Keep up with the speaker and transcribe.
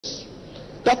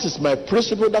That is my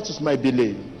principle, that is my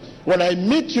belief. When I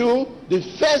meet you, the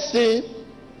first thing,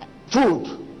 food.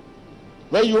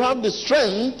 When you have the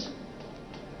strength,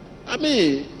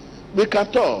 we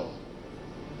can talk.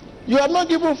 You are not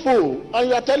given food, and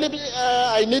you are telling me,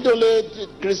 I need only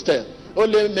Christian,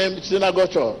 only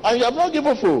synagogue church, and you have not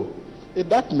given food.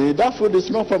 That means that food is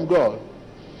not from God.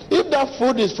 If that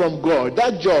food is from God,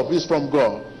 that job is from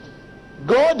God.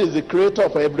 God is the creator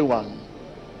of everyone.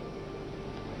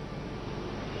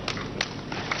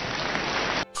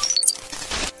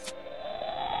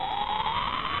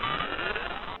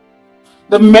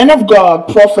 The man of God,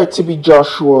 Prophet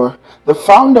TB.JOSHUA, the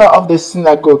founder of the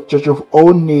Synagogue Church of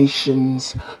All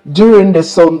Nations, during the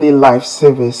Sunday live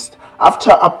service,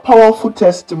 after a powerful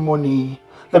testimony,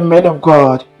 the man of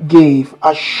God gave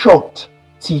a short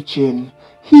teaching.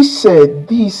 He said,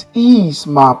 "This is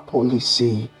my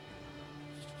policy."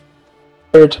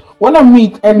 When I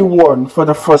meet anyone for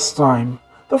the first time,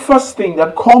 the first thing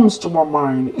that comes to my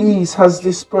mind is, has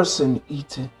this person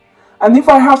eaten? And if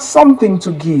I have something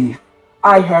to give,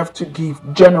 I have to give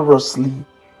generously,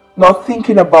 not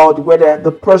thinking about whether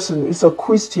the person is a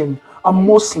Christian, a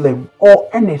Muslim, or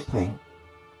anything.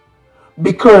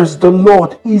 Because the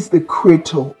Lord is the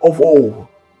creator of all.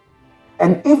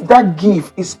 And if that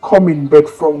gift is coming back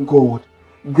from God,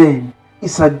 then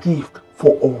it's a gift for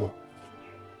all.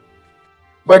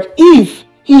 But if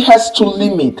he has to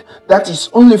limit, that is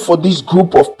only for this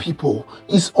group of people,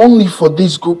 is only for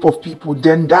this group of people,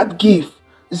 then that gift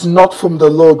is not from the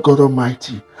Lord God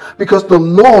Almighty. Because the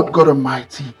Lord God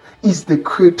Almighty is the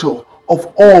creator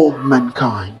of all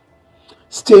mankind.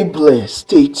 Stay blessed,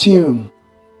 stay tuned.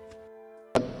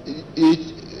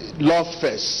 Love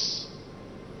first.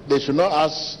 They should not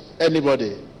ask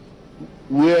anybody,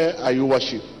 where are you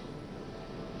worship?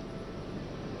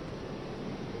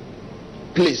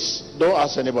 Please, don't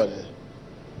ask anybody.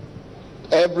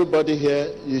 Everybody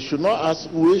here, you should not ask,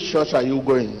 which church are you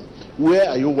going? Where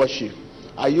are you worship?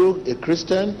 Are you a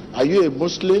Christian? Are you a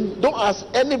Muslim? Don't ask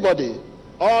anybody.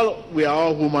 We are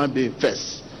all human beings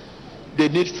first. They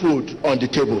need food on the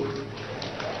table.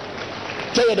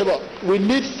 Tell your neighbor, we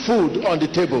need food on the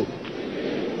table.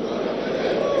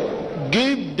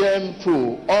 Give them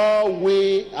food. All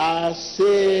we are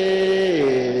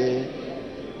saying,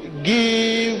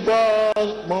 give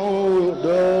us more.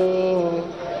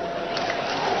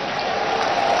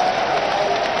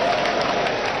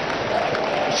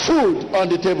 Food on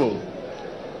the table.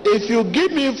 If you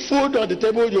give me food on the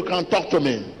table, you can talk to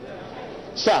me.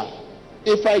 Sir,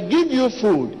 if I give you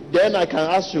food, then I can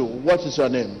ask you, what is your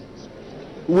name?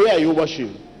 Where are you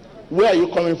worshiping? Where are you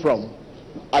coming from?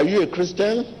 Are you a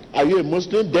Christian? Are you a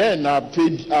Muslim? Then I've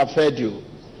fed you.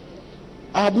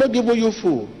 I have not given you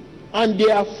food. And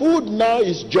their food now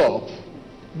is job.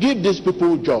 Give these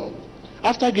people job.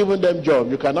 After giving them job,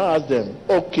 you cannot ask them,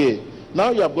 okay, now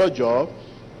you have got job.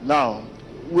 Now,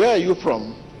 where are you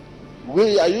from?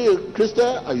 Are you a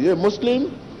Christian? Are you a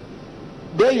Muslim?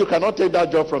 Then you cannot take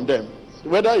that job from them.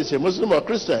 Whether it's a Muslim or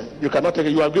Christian, you cannot take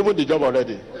it. You have given the job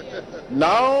already.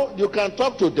 Now you can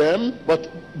talk to them, but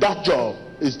that job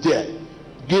is there.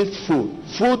 Give food.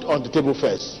 Food on the table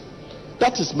first.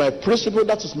 That is my principle,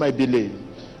 that is my belief.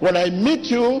 When I meet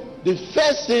you, the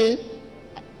first thing,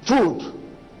 food.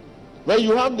 When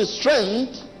you have the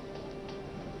strength,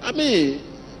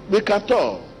 we can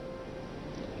talk.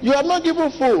 You are not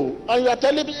given food, and you are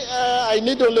telling me, I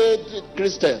need only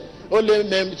Christian,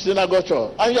 only synagogue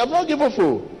church, and you have not given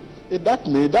food. That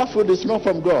means that food is not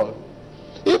from God.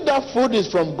 If that food is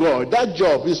from God, that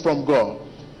job is from God.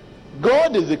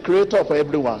 God is the creator of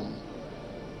everyone.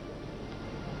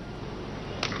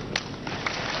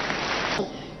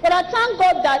 But I thank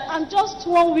God that I'm just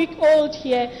 1 week old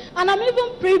here, and I'm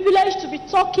even privileged to be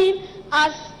talking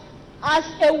as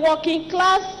a working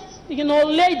class,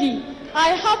 lady.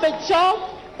 I have a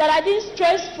job that I didn't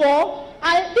stress for.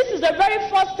 This is the very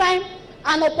first time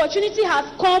an opportunity has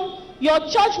come. Your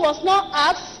church was not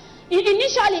asked.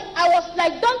 Initially, I was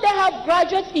like, don't they have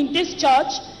graduates in this church?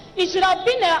 It should have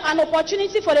been an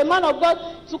opportunity for the man of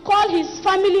God to call his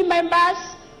family members,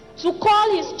 to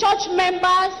call his church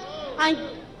members, and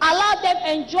allow them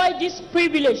enjoy this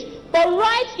privilege. But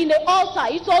right in the altar,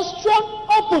 it was thrown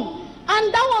open.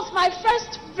 And that was my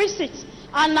first visit,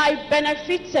 and I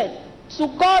benefited. To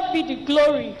God be the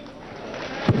glory.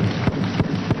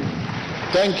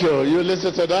 Thank you. You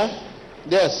listen to that?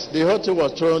 Yes, the whole thing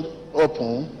was thrown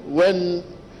open when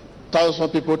 1,000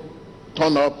 people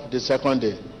turn up the second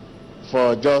day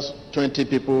for just 20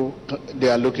 people they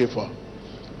are looking for.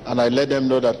 And I let them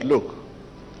know that, look,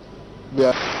 we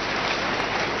are.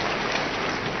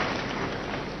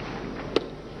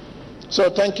 So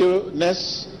thank you.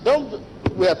 Next. Don't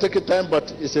we are taking time,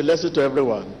 but it's a lesson to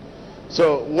everyone.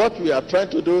 So what we are trying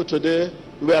to do today,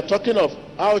 we are talking of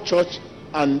how church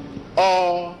and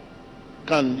all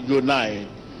can unite.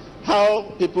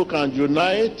 How people can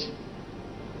unite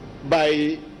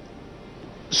by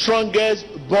strongest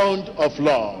bond of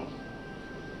love.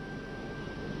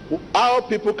 How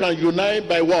people can unite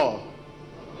by what?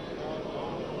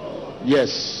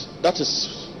 Yes, that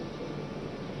is.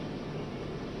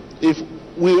 If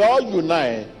we all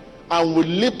unite and we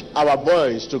lift our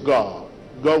voice to God,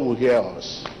 God will hear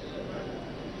us.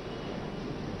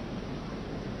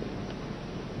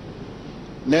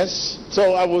 Next,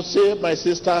 so I will say, my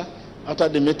sister, after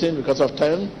the meeting because of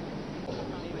time,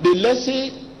 the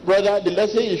lesson, brother, the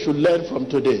lesson you should learn from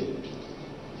today.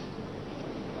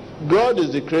 God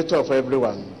is the creator of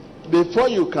everyone. Before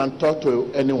you can talk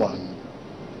to anyone,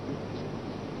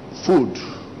 food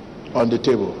on the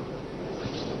table.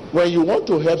 When you want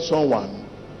to help someone,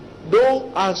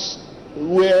 don't ask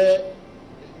where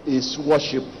is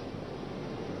worship.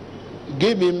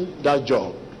 Give him that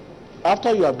job.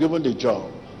 After you have given the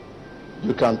job,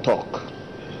 you can talk.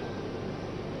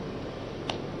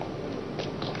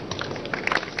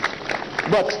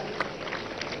 But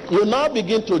you now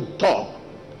begin to talk.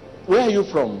 Where are you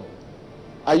from?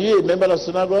 Are you a member of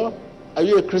synagogue? Are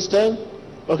you a Christian?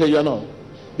 Okay, you are not.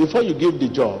 Before you give the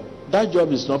job, that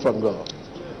job is not from God.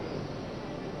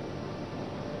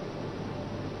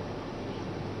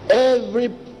 Every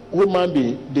human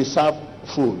being deserves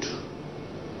food.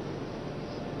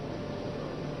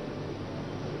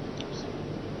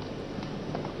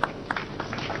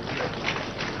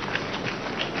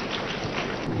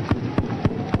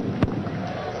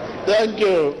 Thank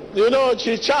you. You know,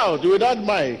 she shouted without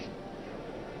mic.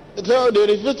 So they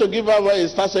refused to give her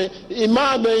voice. Start saying,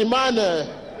 Iman, Iman.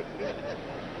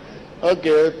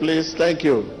 Okay, please, thank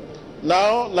you.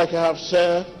 Now, like I have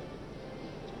said,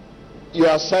 your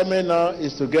assignment now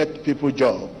is to get people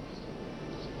job.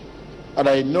 And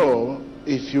I know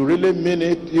if you really mean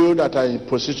it, you that are in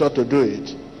position to do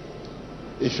it,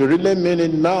 if you really mean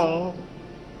it now,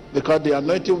 because the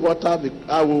anointing water,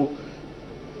 I will,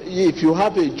 if you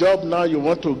have a job now you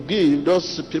want to give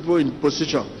those people in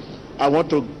position, I want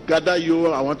to gather you,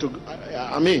 there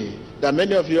are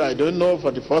many of you I don't know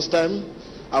for the first time.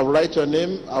 I will write your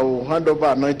name, I will hand over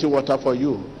anointing water for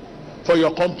you, for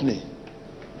your company.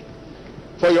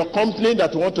 For your company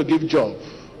that want to give job.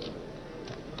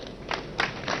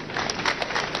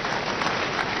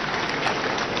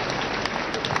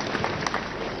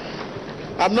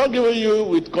 I'm not giving you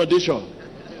with condition.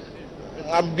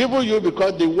 I'm giving you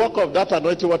because the work of that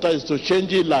anointing water is to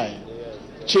change your life,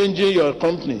 changing your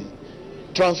company,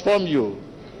 transform you.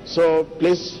 So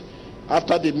please,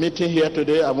 after the meeting here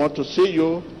today, I want to see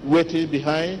you waiting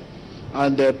behind,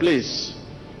 and please,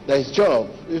 there is job.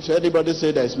 If anybody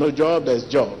say there is no job, there is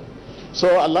job.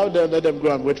 So allow them, let them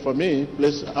go and wait for me.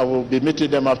 Please, I will be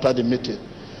meeting them after the meeting.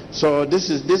 So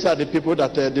these are the people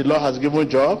that the Lord has given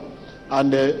job,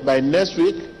 and by next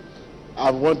week, I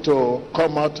want to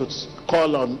come out to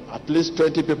call on at least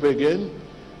 20 people again.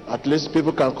 At least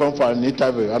people can come for an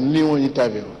interview, a new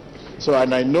interview. So,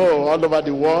 and I know all over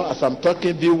the world, as I'm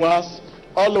talking, viewers,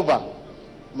 all over,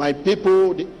 my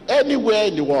people, anywhere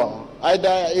in the world,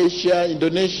 either Asia,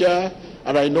 Indonesia,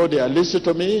 and I know they are listening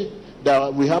to me,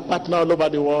 that we have partners all over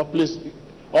the world. Please,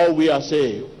 all we are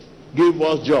saying, give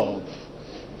us job.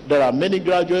 There are many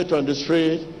graduates on the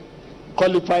street,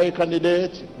 qualified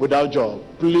candidates without job.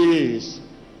 Please,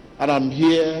 and I'm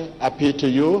here, appeal to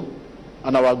you,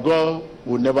 and our God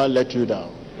will never let you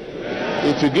down.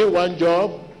 Amen. If you give one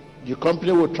job, your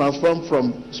company will transform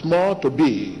from small to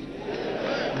big.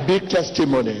 Amen. Big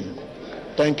testimony.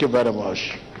 Thank you very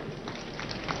much.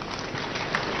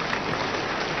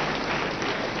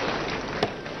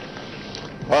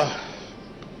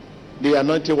 The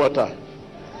anointing water.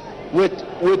 With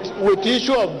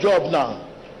issue of job now,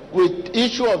 with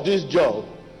issue of this job,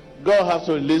 God has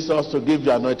to release us to give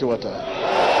the anointing water.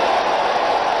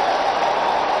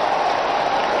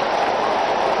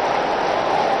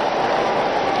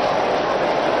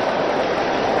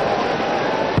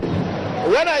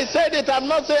 When I said it, I'm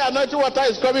not saying anointing water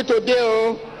is coming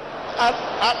today.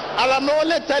 I'm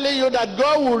only telling you that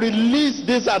God will release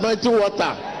this anointing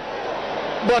water.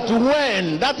 But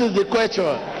when? That is the question.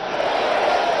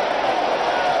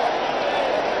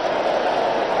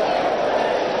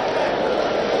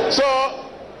 So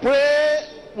pray.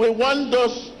 We want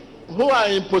those who are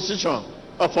in position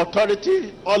of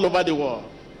authority all over the world.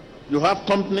 You have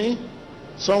company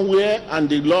somewhere and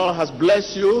the Lord has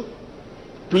blessed you.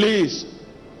 Please,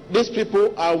 these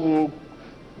people, I'm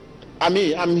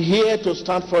here to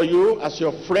stand for you as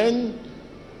your friend,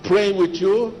 praying with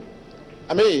you.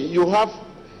 I mean, you have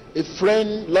a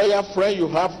friend, lawyer friend, you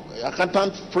have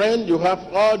accountant friend, you have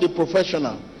all the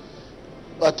professional.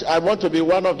 But I want to be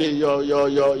one of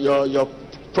your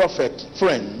prophet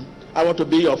friend. I want to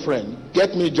be your friend.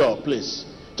 Get me a job, please.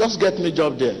 Just get me a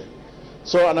job there.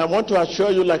 So, and I want to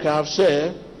assure you, like I have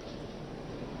said,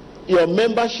 your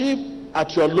membership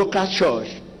at your local church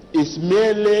is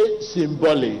merely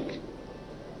symbolic.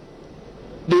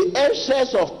 The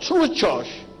essence of true church,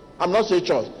 I'm not saying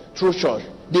church, true church.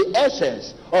 The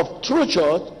essence of true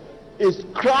church is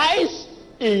Christ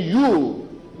in you,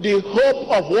 the hope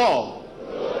of war.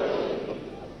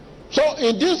 So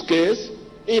in this case,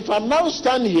 if I'm now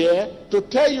standing here to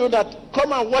tell you that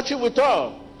come and watch it with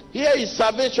us, here is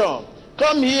salvation,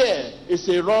 come here, it's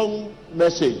a wrong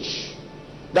message.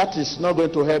 That is not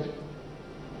going to help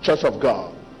Church of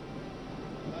God.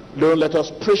 Don't let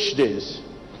us preach this.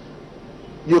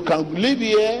 You can live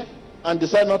here and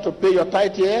decide not to pay your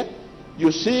tithe here.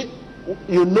 You see,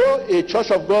 you know a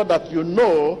Church of God that you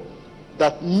know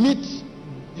that meets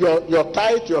your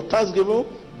tithe, your thanksgiving,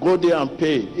 go there and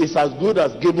pay. It's as good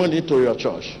as giving it to your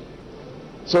church.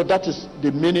 So that is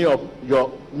the meaning of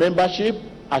your membership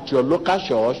at your local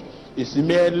church. Is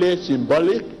merely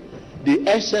symbolic. The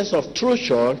essence of true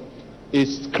church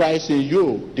is Christ in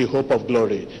you, the hope of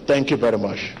glory. Thank you very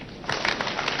much.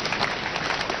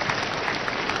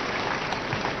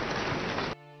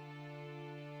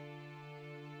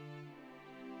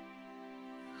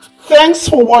 Thanks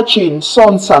for watching,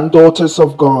 sons and daughters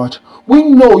of God. We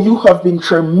know you have been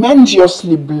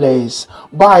tremendously blessed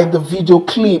by the video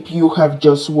clip you have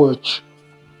just watched.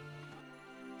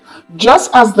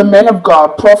 Just as the man of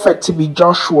God, Prophet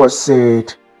TB.JOSHUA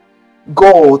said,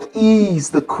 God is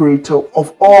the creator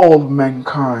of all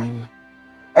mankind.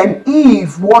 And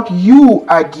if what you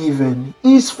are given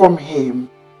is from him,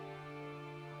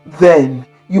 then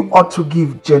you ought to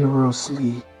give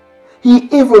generously. He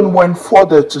even went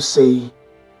further to say,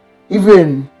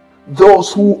 even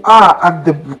those who are at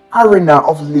the arena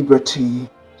of liberty,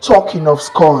 talking of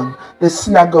scoan, the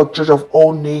synagogue church of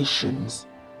all nations,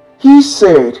 he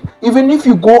said, even if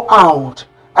you go out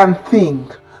and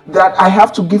think that I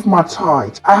have to give my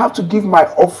tithe, I have to give my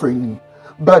offering,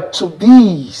 but to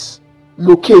these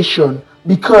location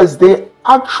because they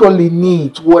actually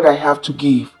need what I have to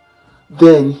give,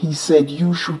 then he said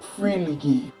you should freely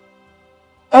give.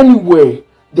 Anywhere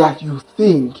that you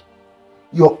think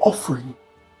your offering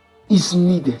is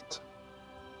needed.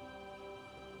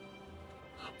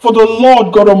 For the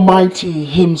Lord God Almighty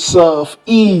himself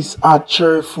is a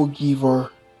cheerful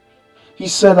giver. He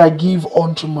said, I give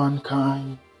unto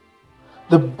mankind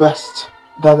the best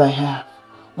that I have,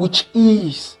 which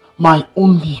is my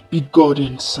only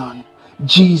begotten Son,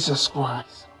 Jesus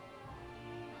Christ.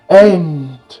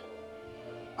 And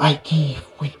I give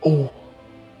with all.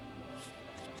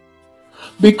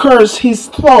 Because his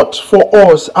thoughts for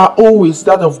us are always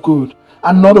that of good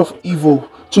and not of evil,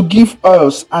 to give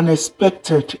us an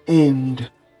expected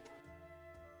end.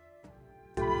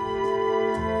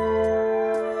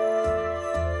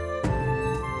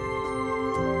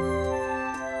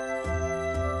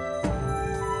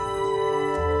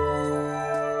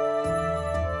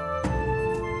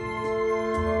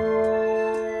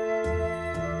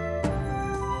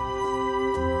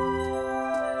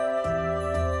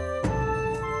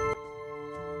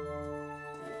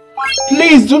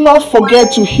 Please do not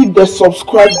forget to hit the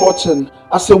subscribe button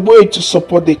as a way to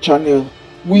support the channel.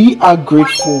 We are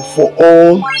grateful for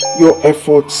all your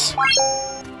efforts.